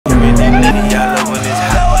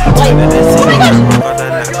So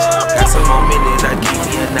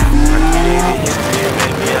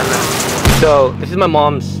this is my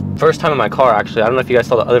mom's first time in my car, actually. I don't know if you guys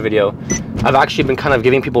saw the other video. I've actually been kind of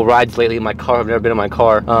giving people rides lately in my car. I've never been in my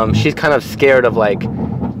car. She's kind of scared of like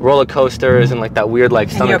roller coasters and like that weird like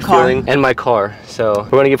stomach feeling in my car. So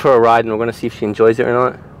we're gonna give her a ride and we're gonna see if she enjoys it or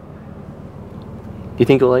not. Do you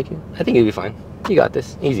think you'll like it? I think you'll be fine. You got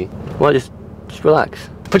this, easy. Well, just relax.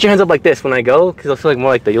 Put your hands up like this when I go, because it'll feel like more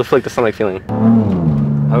like that. You'll feel like the stomach feeling.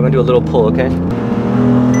 I'm gonna do a little pull, okay?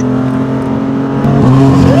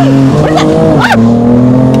 What is that?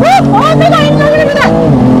 Oh! Oh my god, I didn't know you were gonna do that!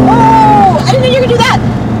 Oh! I didn't know you were gonna do that!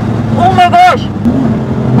 Oh my gosh!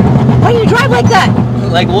 Why do you drive like that?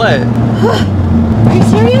 Like what? Are you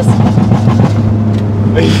serious?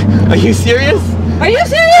 Are you serious? Are you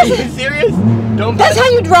serious? Are you serious? Don't. That's how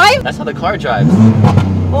you drive? That's how the car drives.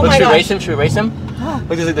 Oh look, my should we gosh. race him? Should we race him?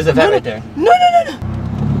 Look, there's a vet right there. No, no, no, no.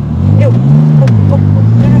 No. Oh,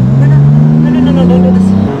 no, no, no, no, don't do this.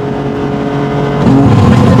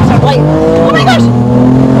 Wait. Oh my gosh! No!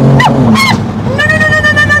 No, no, no, no,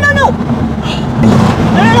 no, no, no, no, no!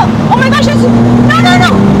 No, no, no! Oh my gosh! No, no, no!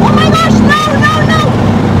 Oh my gosh! No, no, no!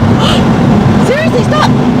 Seriously, stop!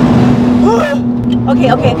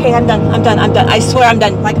 Okay, okay, okay. I'm done. I'm done. I'm done. I swear I'm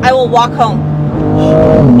done. Like I will walk home.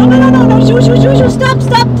 No, no, no, no, no! Shoo! Stop!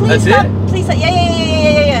 Stop! Please stop! It? Please stop!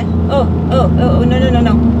 Yeah. Oh! No, no, no,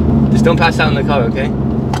 no! Just don't pass out in the car, okay?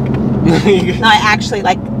 No, I actually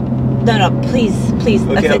like. No, please.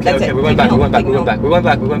 That's it. That's it. We're going back. We're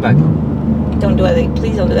going back. Don't do it.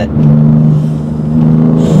 Please don't do that.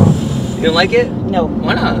 You don't like it? No.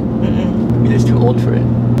 Why not? Mm-mm. You're just too old for it.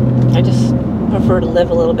 I just prefer to live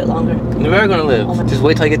a little bit longer. We're never gonna live. Oh, just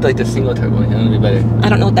wait till I get like the single turbo. It'll be better. I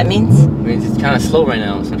don't know what that means. I mean, it's kind of slow right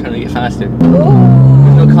now, so I'm trying to get faster. Ooh.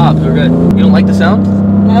 There's no cops. We're good. You don't like the sound?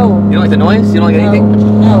 No. You don't like the noise? You don't like anything?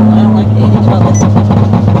 No, I don't like anything about this.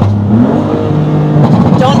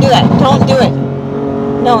 Don't do that. Don't do it.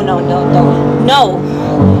 No. No.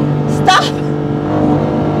 Stop.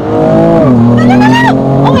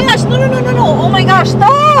 No. Oh my gosh. No. Oh my gosh.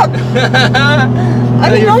 Stop. I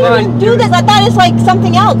didn't know you were going to do this. I thought it's like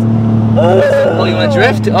something else. Oh, you want to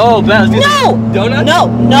drift? Oh, Beth. No. Donuts? No.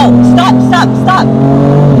 Stop.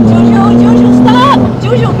 Juju, stop.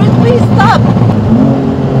 Juju, please stop.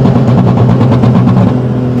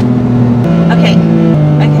 Okay. I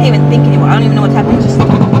can't even think anymore. I don't even know what's happening. Just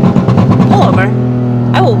pull over.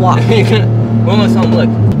 I will walk. One more time, look.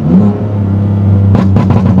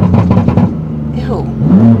 Ew.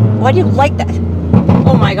 Why do you like that?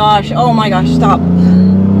 Oh my gosh, stop.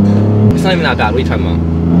 It's not even that bad. What are you talking about?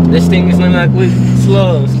 This thing is not even that quick.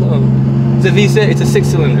 Slow. It's a V6. It's a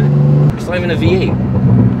 6-cylinder. It's not even a V8.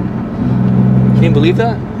 Can you believe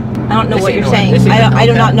that? I don't know what you're saying. I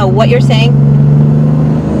do not know what you're saying.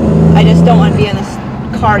 I just don't want to be in this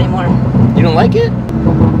car anymore. You don't like it?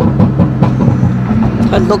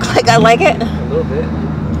 It looks like I like it. A little bit.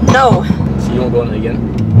 No. So you won't go on it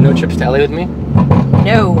again? No trips to LA with me?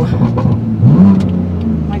 No. Oh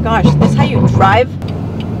my gosh, this is how you drive?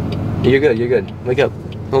 You're good. Wake up.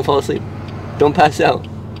 Don't fall asleep. Don't pass out.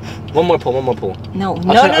 One more pull. No.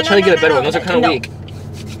 I'll try to get a better one. Those are kind of weak.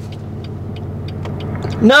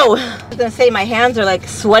 No. I was gonna say my hands are like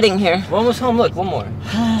sweating here. One more time, look. One more.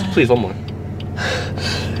 Please, one more.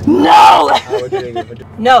 No! We're doing it.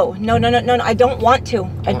 No. I don't want to.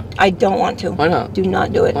 I don't want to. Why not? Do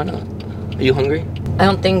not do it. Why not? Are you hungry? I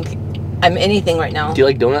don't think I'm anything right now. Do you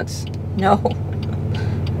like donuts? No.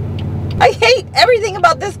 I hate everything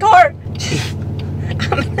about this car. I'm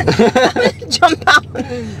gonna jump out.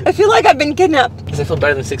 I feel like I've been kidnapped. Does it feel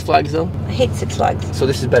better than Six Flags though? I hate Six Flags. So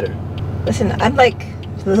this is better. Listen, I'm like,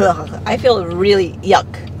 ugh, I feel really yuck.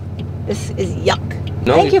 This is yuck.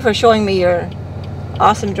 No. Thank you for showing me your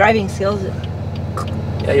awesome driving skills.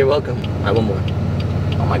 Yeah, you're welcome. Alright, one more.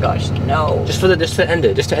 Oh my gosh, no. Just to end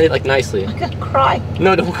it like nicely. I'm gonna cry.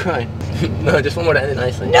 No, don't cry. No, just one more to end it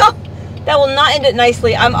nicely. No, that will not end it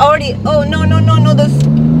nicely. I'm already, oh no, this,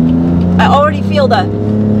 I already feel that.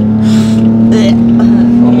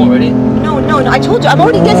 One more, ready? No, I told you, I'm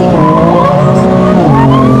already dizzy.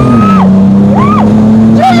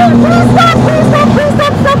 Please stop,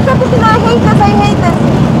 I hate this.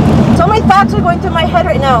 So many thoughts are going through my head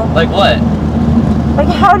right now. Like what? Like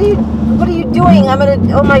what are you doing?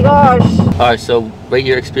 Oh my gosh. Alright, so rate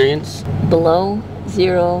your experience. Below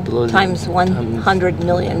zero times 100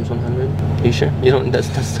 million. 100? Are you sure? You don't,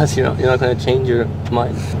 you're not going to change your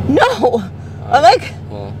mind? No. I'm like,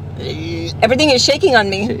 well, everything is shaking on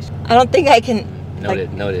me. I don't think I can.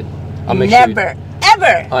 Noted. I'll make never, sure.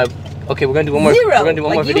 Ever. Okay, we're gonna do one more. Zero. We're gonna do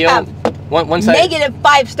one more video. Once Negative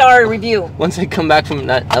 5-star review. Once I come back from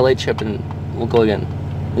that LA trip, and we'll go again.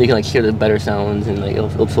 And you can like hear the better sounds, and like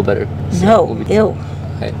it'll feel better. So No, we'll be... ew.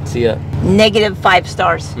 Alright, see ya. Negative 5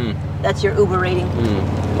 stars. That's your Uber rating.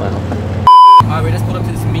 Wow. Alright, we just pulled up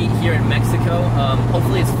to this meet here in Mexico.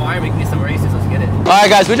 Hopefully it's fire. We can get some races. Let's get it. Alright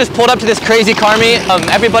guys, we just pulled up to this crazy car meet.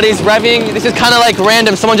 Everybody's revving. This is kind of like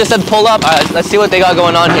random. Someone just said pull up. Alright, let's see what they got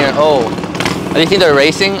going on here. Oh. Do you think they're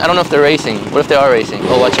racing? I don't know if they're racing. What if they are racing?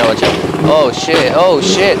 Oh, watch out, watch out. Oh shit, oh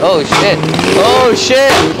shit, oh shit. Oh shit,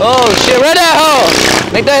 oh shit. Right at home.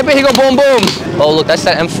 Make that big, go boom boom. Oh look, that's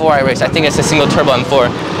that M4 I raced. I think it's a single turbo M4.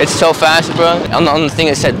 It's so fast, bro. On the thing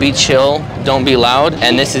it said be chill, don't be loud.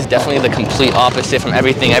 And this is definitely the complete opposite from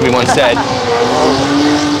everything everyone said.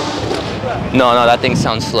 No, that thing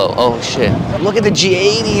sounds slow. Oh shit. Look at the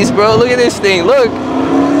G80s, bro. Look at this thing, look.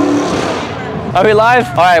 Are we live?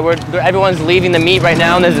 All right, everyone's leaving the meet right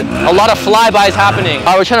now, and there's a lot of flybys happening. All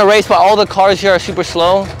right, we're trying to race, but all the cars here are super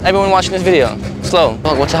slow. Everyone watching this video, slow.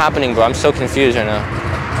 Look, what's happening, bro? I'm so confused right now.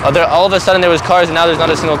 All of a sudden there was cars, and now there's not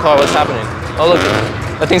a single car. What's happening? Oh, look,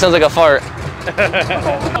 that thing sounds like a fart.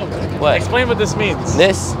 What? Explain what this means.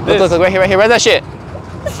 This? Look, right here, rev that shit.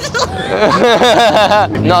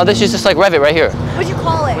 No, this is just like rev it right here. What'd you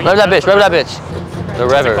call it? Rev that bitch, rev that bitch. The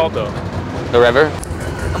rever. What's it called though? The rever?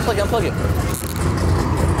 Unplug it.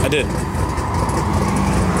 I did.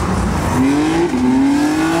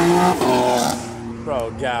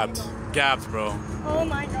 Bro, gapped. Gapped, bro. Oh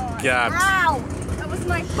my god. Gapped. Ow! That was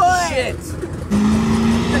my foot. Shit. Yes,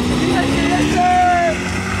 sir!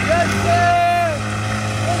 Yes, sir!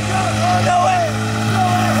 Let's go! Oh, no way! No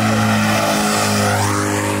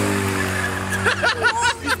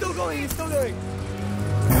way! He's still going, he's still going.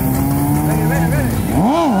 Ready.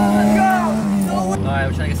 Let's go! No way! Alright,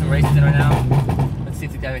 we're trying to get some races in right now. Let's see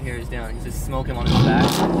if the guy right here is down. He's just smoking on his back.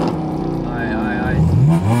 Alright.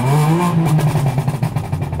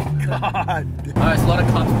 God. Alright, so a lot of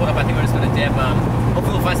cops pulled up. I think we're just gonna dip.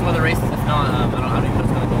 Hopefully we'll find some other races. If not, I don't even know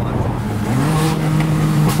what's gonna go on.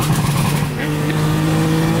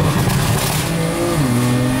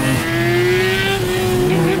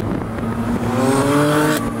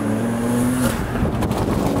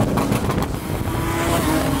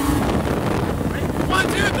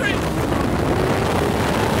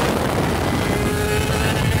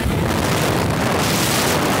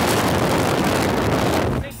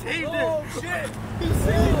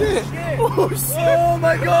 Oh shit! Oh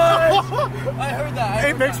my god! I heard that.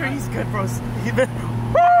 Hey, make sure he's good, bro. Woo!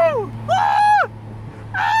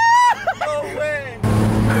 No way!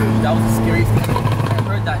 That was the scariest thing. I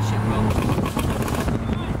heard that shit, bro.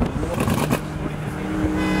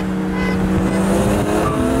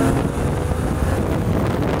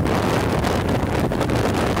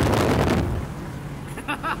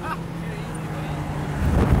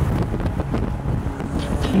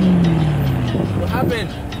 What happened?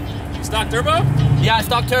 Stock turbo? Yeah,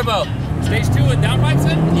 stock turbo. Stage 2 with down bikes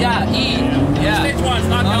in? Yeah, E.